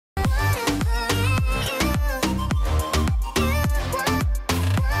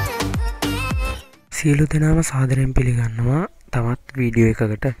සියලු දෙනාම සාදරයෙන් පිළිගන්නවා තවත් වීඩියෝ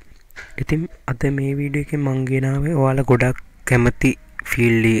එකකට. ඉතින් අද මේ වීඩියෝ එකෙන් මම ගෙනාවේ ඔයාලා ගොඩක් කැමති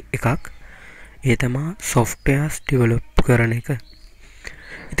ෆීල්ඩ් එකක්. ඒ තමයි softwares develop කරන එක.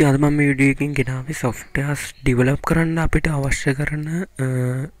 ඉතින් අද මම මේ වීඩියෝ එකෙන් ගෙනාවේ softwares develop කරන්න අපිට අවශ්‍ය කරන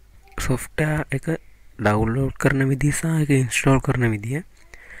software එක download කරන විදිහ සහ ඒක install කරන විදිහ.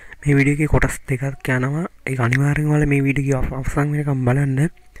 මේ වීඩියෝ එකේ කොටස් දෙකක් යනවා. ඒක අනිවාර්යෙන් ඔයාලා මේ වීඩියෝ එක අවසන් වෙනකම් බලන්න.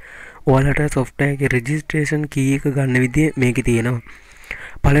 ඔයාලට software එකේ registration key එක ගන්න විදිය මේකේ තියෙනවා.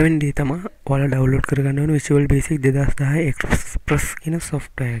 පළවෙනි දේ තමයි ඔයාලා download කරගන්න ඕන Visual Basic 2010 Express කියන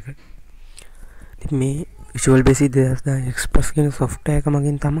software එක. ඉතින් මේ Visual Basic 2010 Express කියන software එක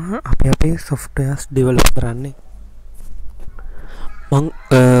මගින් තමයි අපි අපේ softwares develop කරන්නේ. මම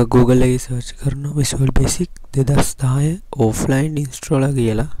Google එකේ search කරනවා Visual Basic 2010 offline installer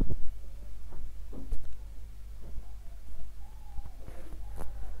කියලා.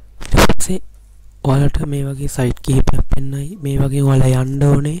 ඔයාලට මේ වගේ සයිට් කිහිපයක් පෙන්නයි. මේ වගේ ඔයාලා යන්න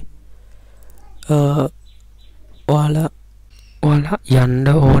ඕනේ. ඔයාලා යන්න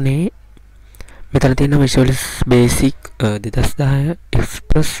ඕනේ. මෙතන තියෙන Visual Basic 2010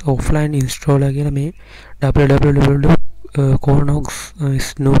 Express offline installer කියලා මේ www.chanux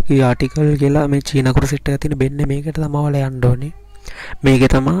snoopy article කියලා මේ චීන කුරු සෙට් එකක් තියෙන බෙන්න මේකට තමයි ඔයාලා යන්න ඕනේ. මේකේ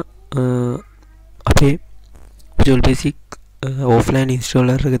තමයි අපේ Visual Basic offline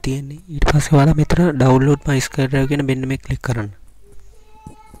installer එක තියෙන්නේ. ඊට පස්සේ ඔයාලා මෙතන download my drive කියන මෙන්න මේ click කරන්න.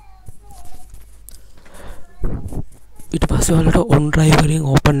 ඊට පස්සේ ඔයාලට on drive වලින්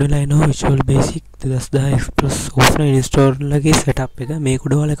open වෙලා එනවා Visual Basic 2010 Express offline installer එකේ setup එක. මේක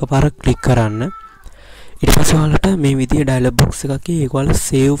උඩ ඔයාලා එකපාරක් click කරන්න. ඊට පස්සේ ඔයාලට මේ විදිහේ dialog box එකක් ඒක ඔයාලා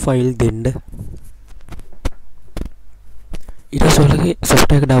save file දෙන්න. ඊට පස්සේ ඔයාලගේ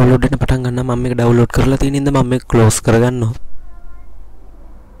software එක download වෙන්න පටන් ගන්නවා. මම මේක download කරලා තියෙන ඉඳන් මම මේක close කරගන්නවා.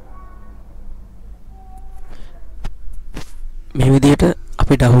 මේ විදිහට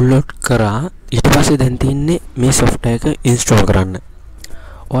අපි download කරා. ඊට පස්සේ දැන් තියෙන්නේ මේ software එක install කරන්න.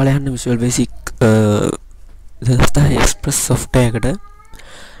 ඔයාලා යන්න Visual Basic 2010 Express software එකට.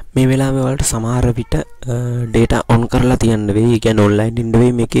 මේ වෙලාවේ ඔයාලට සමහර විට data on කරලා තියන්න වෙයි. ඒ කියන්නේ online ඉන්න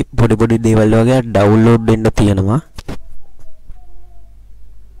වෙයි. මේකේ පොඩි දේවල් වගේ download වෙන්න තියෙනවා.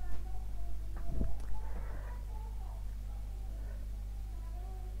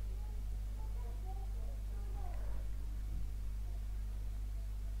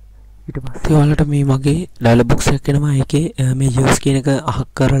 ඊට පස්සේ ඔයාලට මේ වගේ dialog box එකක් එනවා. ඒකේ මේ use කියන එක අහක්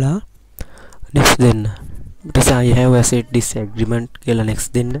කරලා next දෙන්න. ඊට පස්සේ I have asset disagreement කියලා next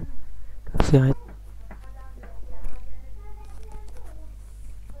දෙන්න.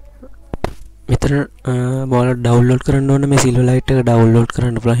 මෙතන ඔයාලා download කරන්න ඕන මේ Silverlight එක download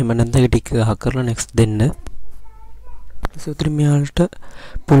කරන්න පුළුවන්. එහෙම නැත්නම් ඒක ටික අහක් කරලා next දෙන්න. ඊට පස්සේ මෙයාලට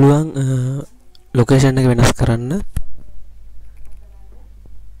පුළුවන් location එක වෙනස් කරන්න.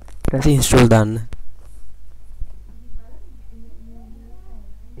 ඊට install දාන්න.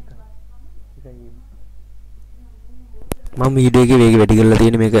 මම වීඩියෝ එකේ වේගය වැඩි කරලා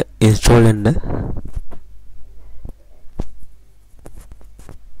තියෙන මේක install වෙන්න.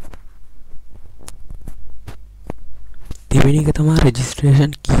 දෙවෙනි එක තමයි registration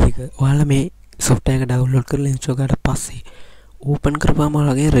key එක. ඔයාලා මේ software එක download කරලා install කරලා පස්සේ open කරපුවාම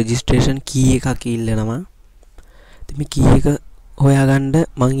ඔයාලගේ registration key එකක් ඉල්ලනවා. ඉතින් මේ key එක හොයාගන්න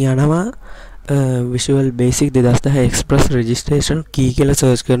මං යනවා Visual Basic 2010 Express registration key කියලා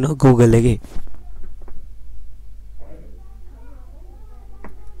search කරනවා Google එකේ.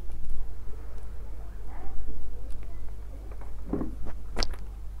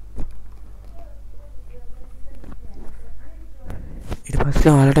 ඊට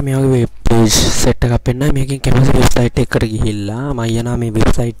පස්සේ ඔයාලට මේ වගේ web page set එකක් පෙන්නයි. මේකෙන් කැමති website එකකට ගිහිල්ලා මම යනවා මේ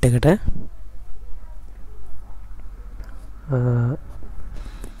website එකට.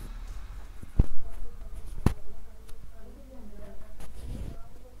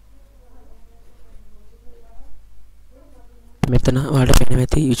 මෙතන ඔයාලට පෙනෙන්නේ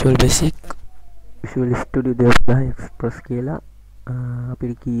නැති Visual Basic Visual Studio 2010 Express කියලා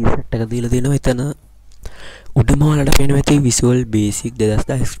අපිට key set එක දීලා දෙනවා. එතන උඩම ඔයාලට පෙනෙන්නේ නැති Visual Basic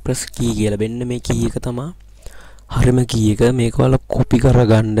 2010 Express key කියලා. මෙන්න මේ key එක තමයි හරිම key එක. මේක ඔයාලා copy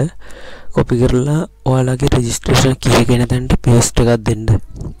කරගන්න. copy කරලා ඔයාලගේ registration key එක එන තැනට paste එකක් දෙන්න.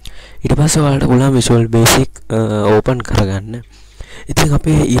 ඊට පස්සේ ඔයාලට පුළුවන් Visual Basic open කරගන්න. ඉතින්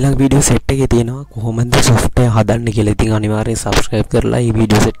අපේ ඊළඟ වීඩියෝ සෙට් එකේ තියෙනවා කොහොමද software හදන්න කියලා. ඉතින් අනිවාර්යෙන් subscribe කරලා මේ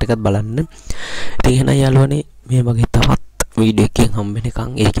වීඩියෝ සෙට් එකත් බලන්න. ඉතින් එහෙනම් යාළුවනේ මේ වගේ තවත් වීඩියෝ එකකින් හම්බ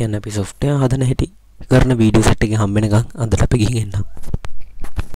වෙනකන් ඒ කියන්නේ අපි software හදන හැටි කරන වීඩියෝ සෙට් එකකින් හම්බ වෙනකන් අදට අපි ගිහින් එන්නම්.